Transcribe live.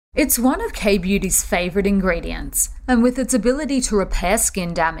It's one of K-Beauty's favourite ingredients, and with its ability to repair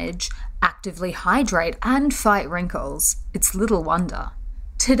skin damage, actively hydrate and fight wrinkles, it's little wonder.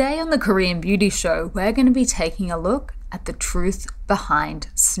 Today on the Korean Beauty Show, we're going to be taking a look at the truth behind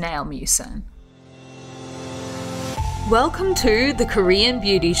snail mucin. Welcome to the Korean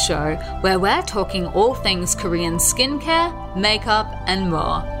Beauty Show, where we're talking all things Korean skincare, makeup, and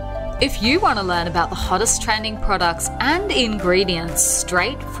more. If you want to learn about the hottest trending products and ingredients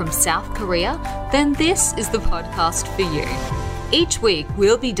straight from South Korea, then this is the podcast for you. Each week,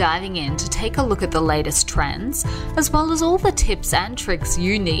 we'll be diving in to take a look at the latest trends, as well as all the tips and tricks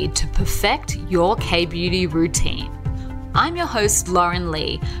you need to perfect your K-beauty routine. I'm your host, Lauren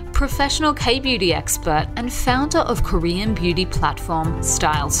Lee, professional K-beauty expert and founder of Korean beauty platform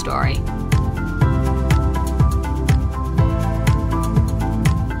Style Story.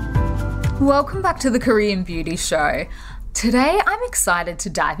 Welcome back to the Korean Beauty Show. Today I'm excited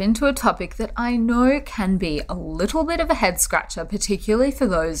to dive into a topic that I know can be a little bit of a head scratcher, particularly for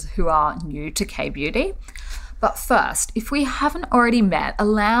those who are new to K-beauty. But first, if we haven't already met,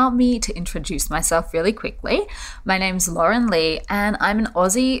 allow me to introduce myself really quickly. My name's Lauren Lee, and I'm an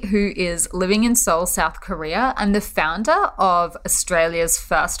Aussie who is living in Seoul, South Korea. I'm the founder of Australia's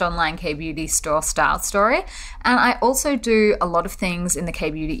first online K-beauty store, Style Story, and I also do a lot of things in the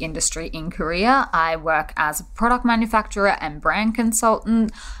K-beauty industry in Korea. I work as a product manufacturer and brand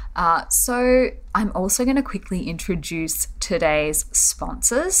consultant. So I'm also going to quickly introduce today's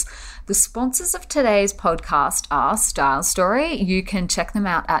sponsors. The sponsors of today's podcast are Style Story. You can check them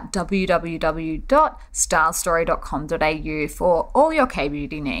out at www.stylestory.com.au for all your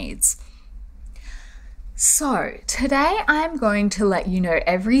K-beauty needs. So today I'm going to let you know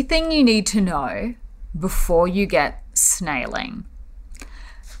everything you need to know before you get snailing.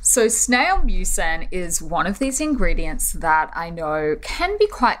 So snail mucin is one of these ingredients that I know can be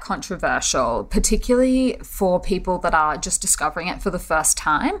quite controversial, particularly for people that are just discovering it for the first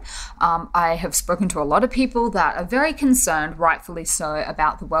time. I have spoken to a lot of people that are very concerned, rightfully so,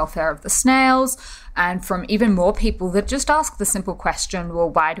 about the welfare of the snails, and from even more people that just ask the simple question, well,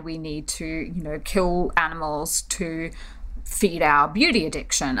 why do we need to, kill animals to feed our beauty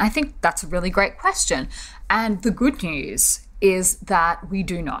addiction? I think that's a really great question. And the good news is that we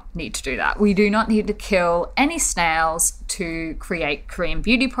do not need to do that. We do not need to kill any snails to create Korean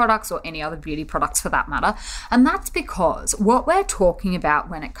beauty products or any other beauty products for that matter. And that's because what we're talking about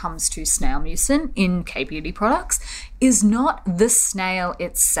when it comes to snail mucin in K-beauty products is not the snail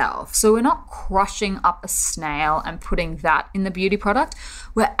itself. So we're not crushing up a snail and putting that in the beauty product.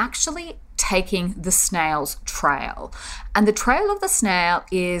 We're actually taking the snail's trail. And the trail of the snail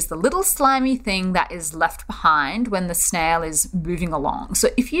is the little slimy thing that is left behind when the snail is moving along. So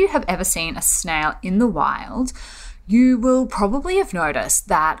if you have ever seen a snail in the wild, you will probably have noticed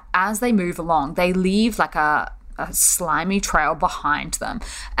that as they move along, they leave like a slimy trail behind them,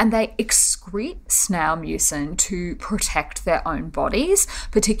 and they excrete snail mucin to protect their own bodies,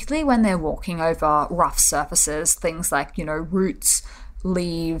 particularly when they're walking over rough surfaces, things like, roots,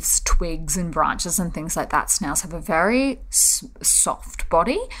 leaves, twigs, and branches and things like that. Snails have a very soft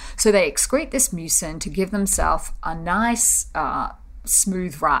body, so they excrete this mucin to give themselves a nice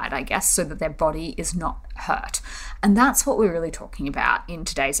smooth ride, I guess, so that their body is not hurt. And that's what we're really talking about in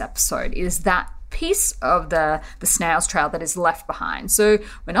today's episode, is that piece of the snail's trail that is left behind. So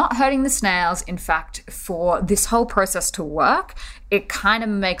we're not hurting the snails. In fact, for this whole process to work, it kind of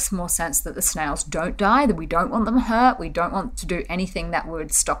makes more sense that the snails don't die, that we don't want them hurt. We don't want to do anything that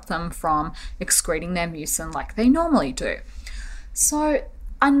would stop them from excreting their mucin like they normally do. So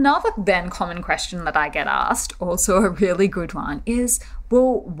another then common question that I get asked, also a really good one, is,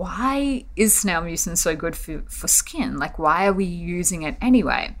 well, why is snail mucin so good for skin? Like, why are we using it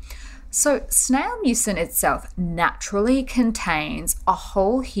anyway? So snail mucin itself naturally contains a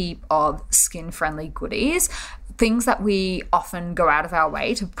whole heap of skin-friendly goodies, things that we often go out of our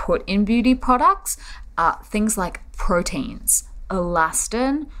way to put in beauty products, things like proteins,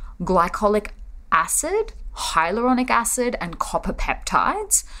 elastin, glycolic acid, hyaluronic acid, and copper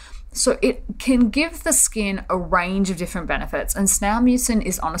peptides. So it can give the skin a range of different benefits, and snail mucin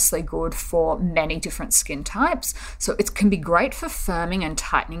is honestly good for many different skin types. So it can be great for firming and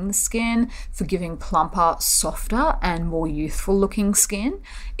tightening the skin, for giving plumper, softer, and more youthful looking skin.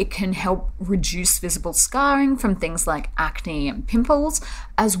 It can help reduce visible scarring from things like acne and pimples,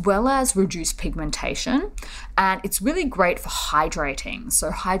 as well as reduce pigmentation. And it's really great for hydrating. So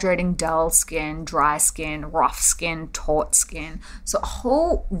hydrating dull skin, dry skin, rough skin, taut skin. So a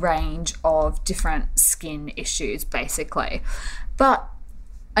whole range of different skin issues, basically. But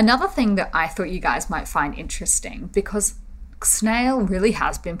another thing that I thought you guys might find interesting, because Snail really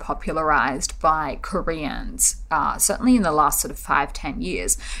has been popularized by Koreans, certainly in the last sort of 5-10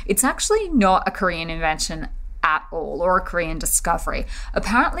 years. It's actually not a Korean invention at all, or a Korean discovery.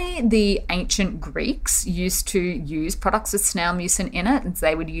 Apparently, the ancient Greeks used to use products with snail mucin in it, and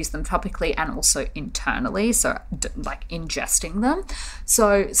they would use them topically and also internally, so like ingesting them.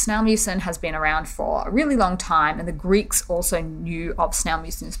 So snail mucin has been around for a really long time, and the Greeks also knew of snail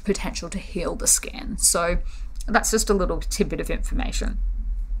mucin's potential to heal the skin. So that's just a little tidbit of information.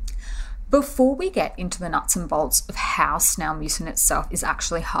 Before we get into the nuts and bolts of how snail mucin itself is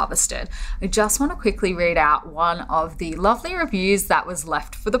actually harvested, I just want to quickly read out one of the lovely reviews that was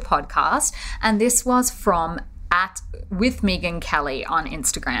left for the podcast, and this was from with Megan Kelly on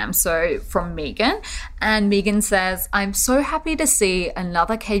Instagram. So from Megan, and Megan says, "I'm so happy to see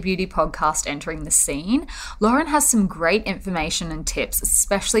another K-Beauty podcast entering the scene. Lauren has some great information and tips,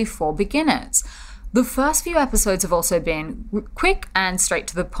 especially for beginners. The first few episodes have also been quick and straight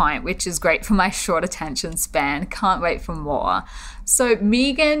to the point, which is great for my short attention span. Can't wait for more." So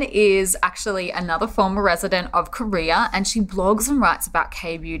Megan is actually another former resident of Korea, and she blogs and writes about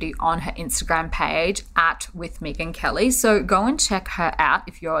K-Beauty on her Instagram page with Megan Kelly. So go and check her out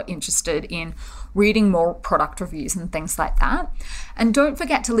if you're interested in reading more product reviews and things like that. And don't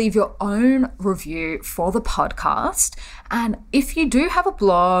forget to leave your own review for the podcast. And if you do have a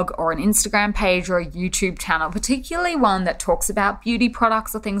blog or an Instagram page or a YouTube channel, particularly one that talks about beauty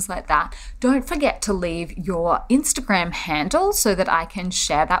products or things like that, don't forget to leave your Instagram handle so that I can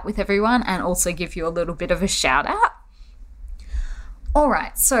share that with everyone and also give you a little bit of a shout out. All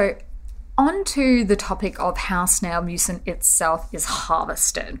right, so on to the topic of how snail mucin itself is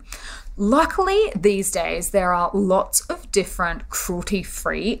harvested. Luckily, these days, there are lots of different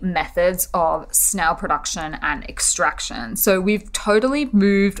cruelty-free methods of snail production and extraction. So we've totally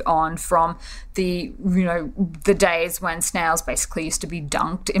moved on from the days when snails basically used to be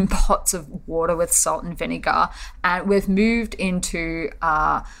dunked in pots of water with salt and vinegar. And we've moved into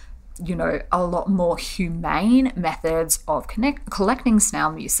a lot more humane methods of collecting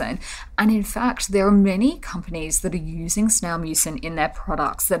snail mucin. And in fact, there are many companies that are using snail mucin in their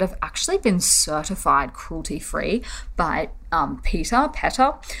products that have actually been certified cruelty-free by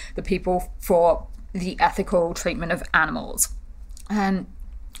PETA, the people for the ethical treatment of animals. And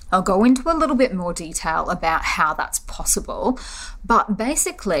I'll go into a little bit more detail about how that's possible, but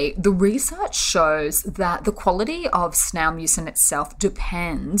basically the research shows that the quality of snail mucin itself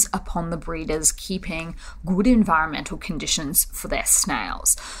depends upon the breeders keeping good environmental conditions for their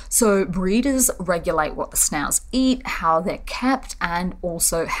snails. So breeders regulate what the snails eat, how they're kept, and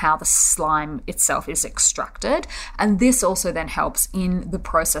also how the slime itself is extracted. And this also then helps in the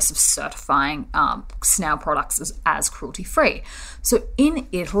process of certifying snail products as cruelty-free. So in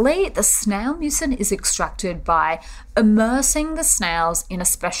Italy, the snail mucin is extracted by immersing the snails in a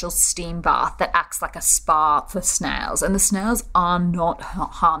special steam bath that acts like a spa for snails. And the snails are not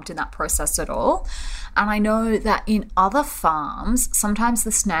harmed in that process at all. And I know that in other farms, sometimes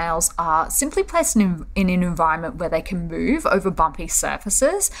the snails are simply placed in an environment where they can move over bumpy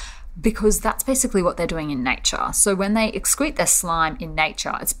surfaces, because that's basically what they're doing in nature. So when they excrete their slime in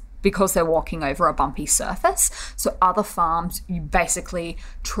nature, it's because they're walking over a bumpy surface. So other farms, you basically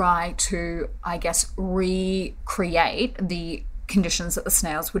try to, recreate the conditions that the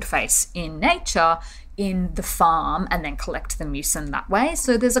snails would face in nature in the farm and then collect the mucin that way.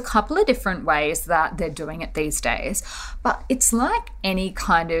 So there's a couple of different ways that they're doing it these days. But it's like any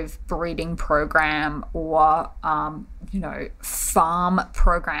kind of breeding program or, farm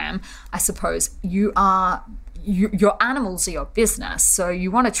program, I suppose. Your animals are your business, so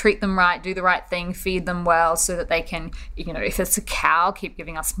you want to treat them right, do the right thing, feed them well so that they can, if it's a cow, keep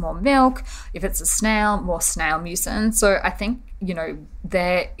giving us more milk. If it's a snail, more snail mucin. So I think,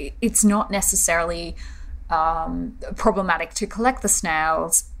 it's not necessarily problematic to collect the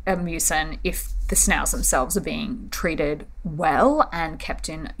snails mucin if the snails themselves are being treated well and kept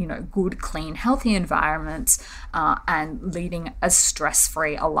in, good, clean, healthy environments and leading as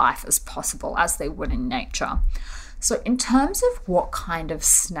stress-free a life as possible as they would in nature. So in terms of what kind of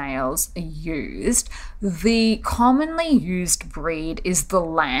snails are used, the commonly used breed is the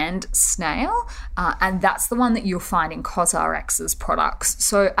land snail, and that's the one that you'll find in CosRx's products.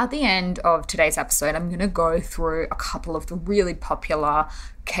 So at the end of today's episode, I'm going to go through a couple of the really popular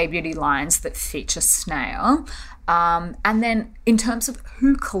K-Beauty lines that feature snail. And then in terms of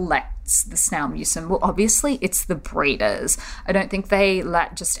who collects the snail mucin, well, obviously it's the breeders. I don't think they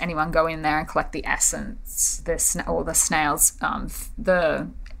let just anyone go in there and collect the essence, or the snails, the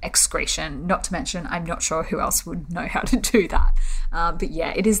excretion. Not to mention, I'm not sure who else would know how to do that. But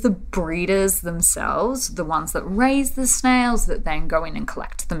yeah, it is the breeders themselves, the ones that raise the snails, that then go in and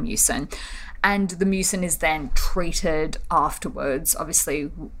collect the mucin. And the mucin is then treated afterwards. Obviously,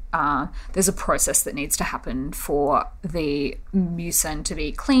 there's a process that needs to happen for the mucin to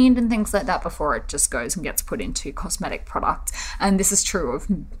be cleaned and things like that before it just goes and gets put into cosmetic products. And this is true of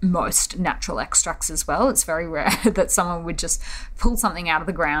most natural extracts as well. It's very rare that someone would just pull something out of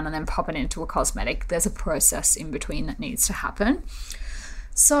the ground and then pop it into a cosmetic. There's a process in between that needs to happen.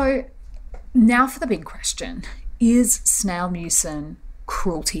 So now for the big question. Is snail mucin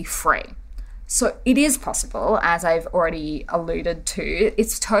cruelty-free? So it is possible, as I've already alluded to,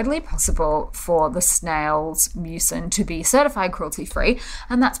 it's totally possible for the snail's mucin to be certified cruelty-free,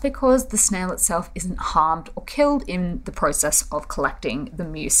 and that's because the snail itself isn't harmed or killed in the process of collecting the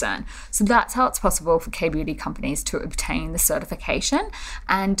mucin. So that's how it's possible for K-beauty companies to obtain the certification.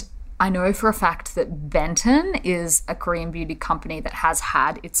 And I know for a fact that Benton is a Korean beauty company that has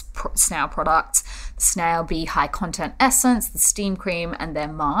had its snail products. The Snail Bee High Content Essence, the steam cream, and their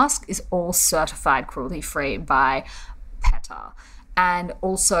mask is all certified cruelty-free by PETA. And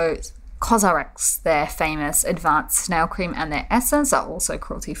also CosRx, their famous advanced snail cream, and their essence are also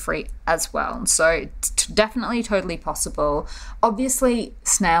cruelty-free as well. So it's definitely totally possible. Obviously,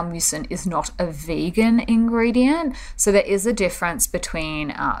 snail mucin is not a vegan ingredient, so there is a difference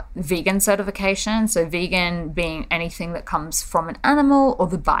between vegan certification, so vegan being anything that comes from an animal or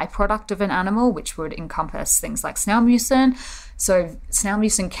the byproduct of an animal, which would encompass things like snail mucin. So snail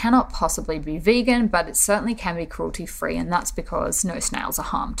mucin cannot possibly be vegan, but it certainly can be cruelty-free, and that's because no snails are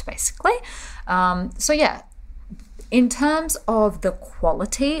harmed, basically. So yeah, in terms of the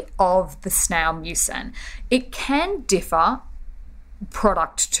quality of the snail mucin, it can differ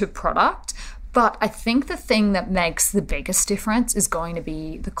product to product, but I think the thing that makes the biggest difference is going to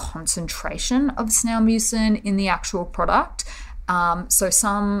be the concentration of snail mucin in the actual product. So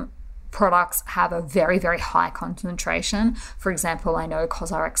some products have a very, very high concentration. For example, I know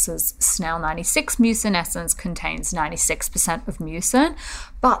CosRx's Snail 96 Mucin Essence contains 96% of mucin,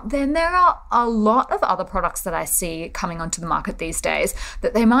 but then there are a lot of other products that I see coming onto the market these days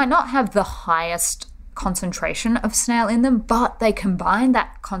that they might not have the highest concentration of snail in them, but they combine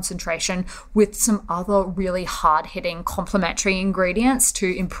that concentration with some other really hard-hitting complementary ingredients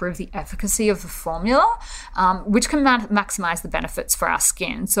to improve the efficacy of the formula, which can maximize the benefits for our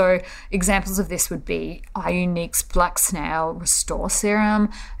skin. So examples of this would be Iunique's Black Snail Restore Serum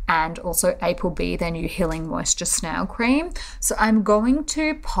and also April Bee, their new Healing Moisture Snail Cream. So I'm going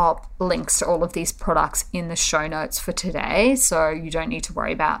to pop links to all of these products in the show notes for today, so you don't need to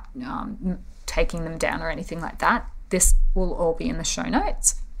worry about taking them down or anything like that. This will all be in the show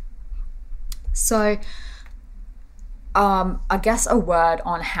notes. So I guess a word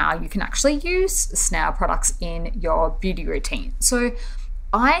on how you can actually use snail products in your beauty routine. So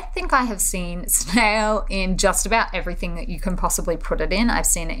I think I have seen snail in just about everything that you can possibly put it in. I've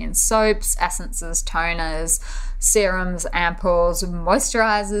seen it in soaps, essences, toners, serums, ampoules,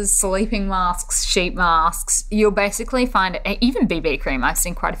 moisturizers, sleeping masks, sheet masks. You'll basically find it, even BB cream. I've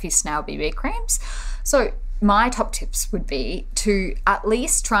seen quite a few snail BB creams. So my top tips would be to at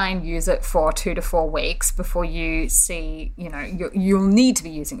least try and use it for 2 to 4 weeks before you see, you'll need to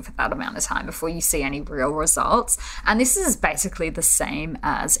be using it for that amount of time before you see any real results. And this is basically the same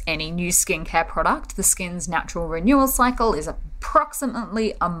as any new skincare product. The skin's natural renewal cycle is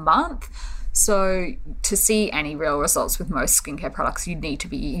approximately a month. So to see any real results with most skincare products, you need to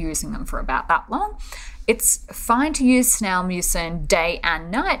be using them for about that long. It's fine to use snail mucin day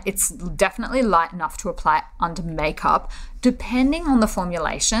and night. It's definitely light enough to apply under makeup. Depending on the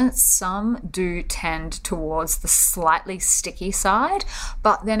formulation, some do tend towards the slightly sticky side,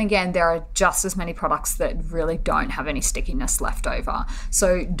 but then again, there are just as many products that really don't have any stickiness left over.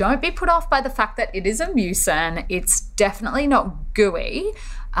 So don't be put off by the fact that it is a mucin. It's definitely not gooey.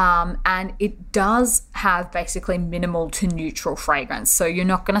 And it does have basically minimal to neutral fragrance. So you're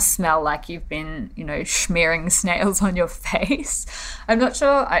not going to smell like you've been, smearing snails on your face. I'm not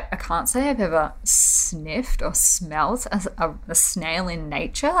sure, I can't say I've ever sniffed or smelt a snail in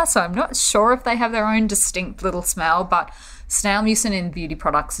nature. So I'm not sure if they have their own distinct little smell, but snail mucin in beauty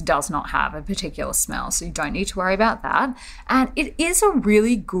products does not have a particular smell, so you don't need to worry about that. And it is a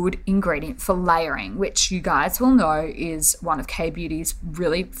really good ingredient for layering, which you guys will know is one of K-Beauty's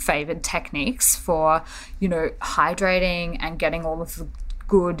really favored techniques for, hydrating and getting all of the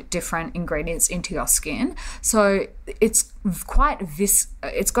good different ingredients into your skin. So it's got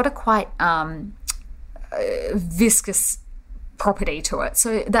a quite viscous property to it.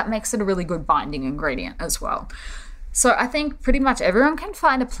 So that makes it a really good binding ingredient as well. So I think pretty much everyone can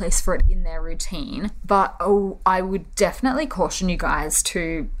find a place for it in their routine, but I would definitely caution you guys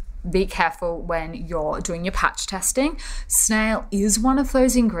to be careful when you're doing your patch testing. Snail is one of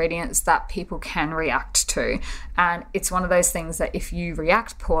those ingredients that people can react to, and it's one of those things that if you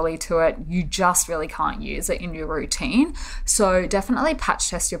react poorly to it, you just really can't use it in your routine. So definitely patch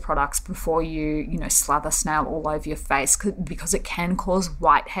test your products before you slather snail all over your face, because it can cause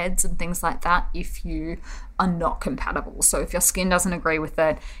whiteheads and things like that if you are not compatible. So if your skin doesn't agree with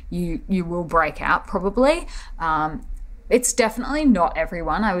it, you will break out probably. It's definitely not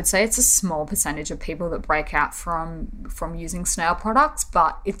everyone. I would say it's a small percentage of people that break out from using snail products,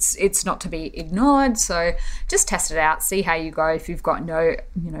 but it's not to be ignored. So just test it out, see how you go. If you've got no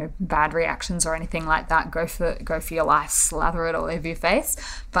bad reactions or anything like that, go for your life, slather it all over your face.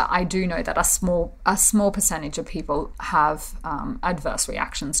 But I do know that a small percentage of people have adverse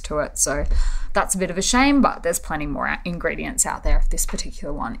reactions to it. So that's a bit of a shame, but there's plenty more ingredients out there if this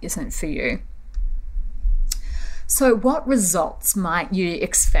particular one isn't for you. So what results might you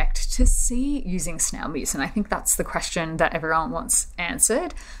expect to see using snail mucin? I think that's the question that everyone wants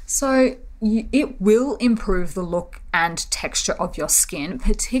answered. So it will improve the look and texture of your skin,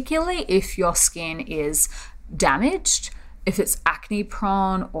 particularly if your skin is damaged, if it's acne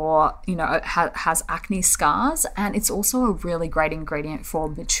prone, or it has acne scars. And it's also a really great ingredient for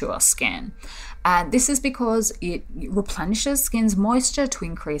mature skin. And this is because it replenishes skin's moisture to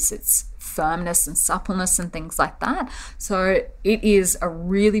increase its firmness and suppleness and things like that. So it is a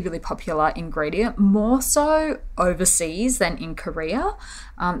really, really popular ingredient, more so overseas than in Korea.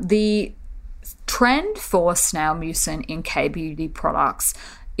 The trend for snail mucin in K-beauty products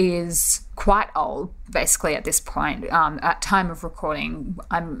is quite old, basically at this point. At time of recording,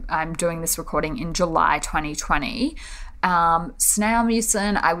 I'm doing this recording in July 2020. Snail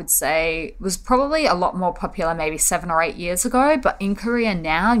mucin, I would say, was probably a lot more popular maybe 7 or 8 years ago, but in Korea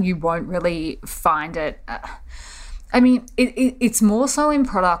now you won't really find it. It's more so in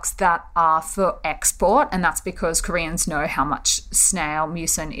products that are for export, and that's because Koreans know how much snail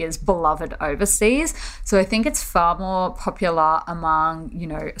mucin is beloved overseas. So I think it's far more popular among,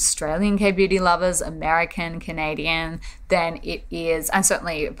 Australian K-beauty lovers, American, Canadian, than it is, and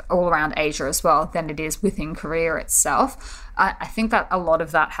certainly all around Asia as well, than it is within Korea itself. I think that a lot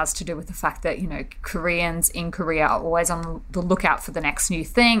of that has to do with the fact that, Koreans in Korea are always on the lookout for the next new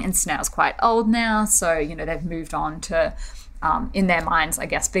thing, and snail's quite old now, so, they've moved on to, in their minds, I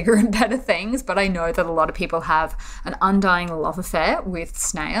guess, bigger and better things. But I know that a lot of people have an undying love affair with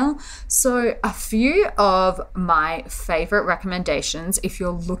snail. So a few of my favorite recommendations if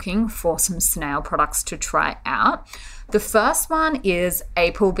you're looking for some snail products to try out. The first one is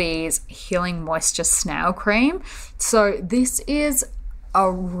Applebee's Healing Moisture Snail Cream. So this is a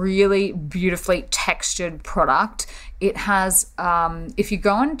really beautifully textured product. It has, if you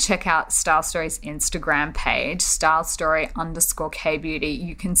go and check out Style Story's Instagram page, stylestory_kbeauty,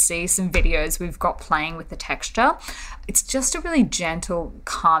 you can see some videos we've got playing with the texture. It's just a really gentle,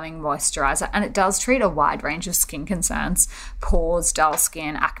 calming moisturizer, and it does treat a wide range of skin concerns: pores, dull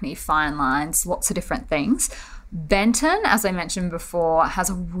skin, acne, fine lines, lots of different things. Benton, as I mentioned before, has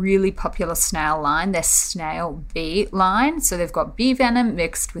a really popular snail line, their Snail Bee line. So they've got bee venom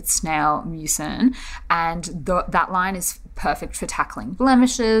mixed with snail mucin, and that line is perfect for tackling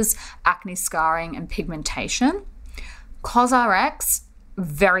blemishes, acne scarring, and pigmentation. CosRx,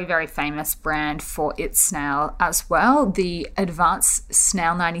 very, very famous brand for its snail as well. The Advanced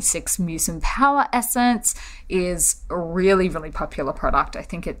Snail 96 Mucin Power Essence is a really, really popular product. I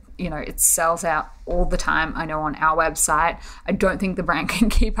think it sells out all the time. I know on our website, I don't think the brand can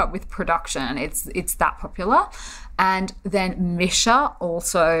keep up with production. It's that popular. And then Misha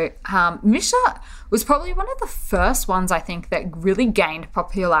also. Misha was probably one of the first ones, I think, that really gained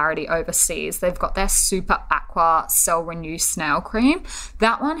popularity overseas. They've got their Super Aqua Cell Renew Snail Cream.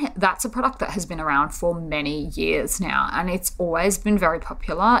 That's a product that has been around for many years now, and it's always been very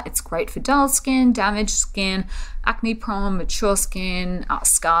popular. It's great for dull skin, damaged skin, acne prone, mature skin,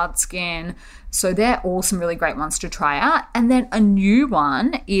 scarred skin. So they're all some really great ones to try out. And then a new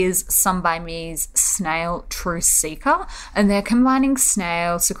one is Sun By Me's Snail True Seeker, and they're combining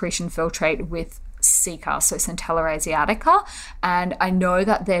snail secretion filtrate with Seeker, so Centella asiatica, and I know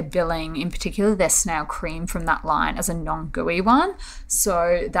that they're billing, in particular, their snail cream from that line as a non-gooey one,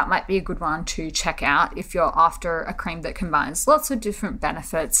 so that might be a good one to check out if you're after a cream that combines lots of different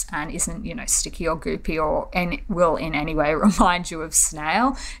benefits and isn't, sticky or goopy or will in any way remind you of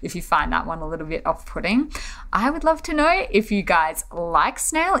snail. If you find that one a little bit off-putting, I would love to know if you guys like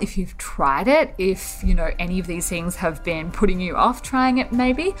snail, if you've tried it, if any of these things have been putting you off trying it.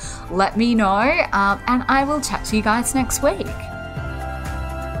 Maybe let me know. and I will chat to you guys next week.